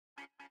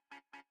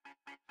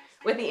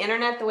With the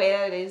internet the way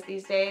that it is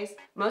these days,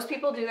 most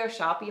people do their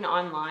shopping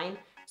online,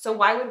 so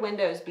why would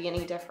Windows be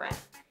any different?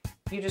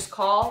 You just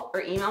call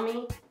or email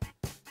me,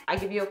 I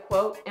give you a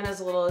quote in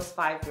as little as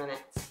 5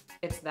 minutes.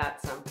 It's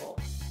that simple.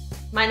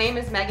 My name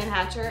is Megan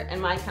Hatcher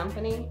and my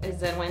company is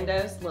Zen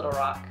Windows Little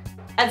Rock.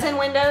 At Zen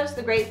Windows,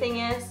 the great thing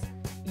is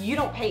you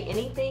don't pay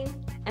anything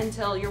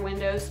until your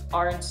windows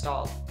are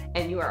installed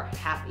and you are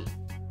happy.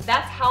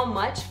 That's how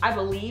much I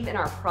believe in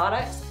our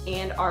products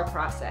and our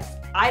process.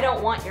 I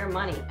don't want your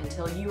money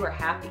until you are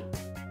happy.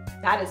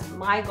 That is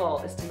my goal,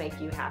 is to make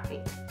you happy.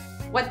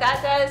 What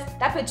that does,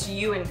 that puts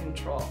you in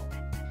control.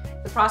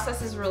 The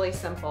process is really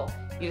simple.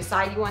 You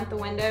decide you want the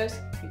windows,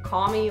 you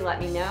call me, you let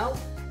me know.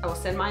 I will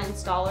send my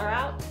installer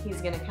out.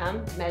 He's gonna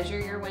come measure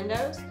your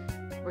windows.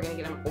 We're gonna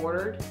get them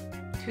ordered.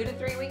 2 to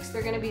 3 weeks,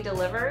 they're gonna be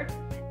delivered.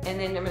 And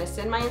then I'm gonna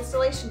send my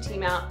installation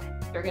team out.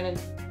 They're gonna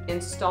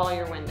install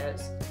your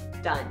windows.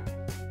 Done.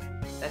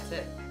 That's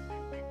it.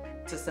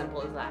 It's as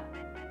simple as that.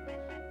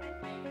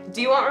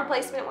 Do you want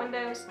replacement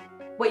windows?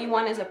 What you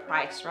want is a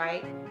price,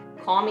 right?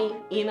 Call me,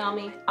 email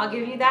me. I'll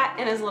give you that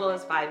in as little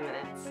as 5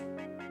 minutes.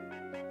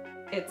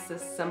 It's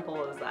as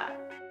simple as that.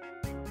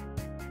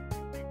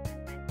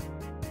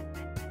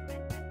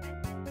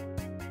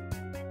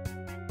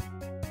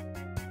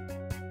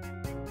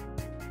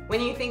 When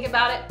you think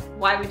about it,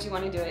 why would you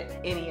want to do it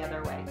any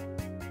other way?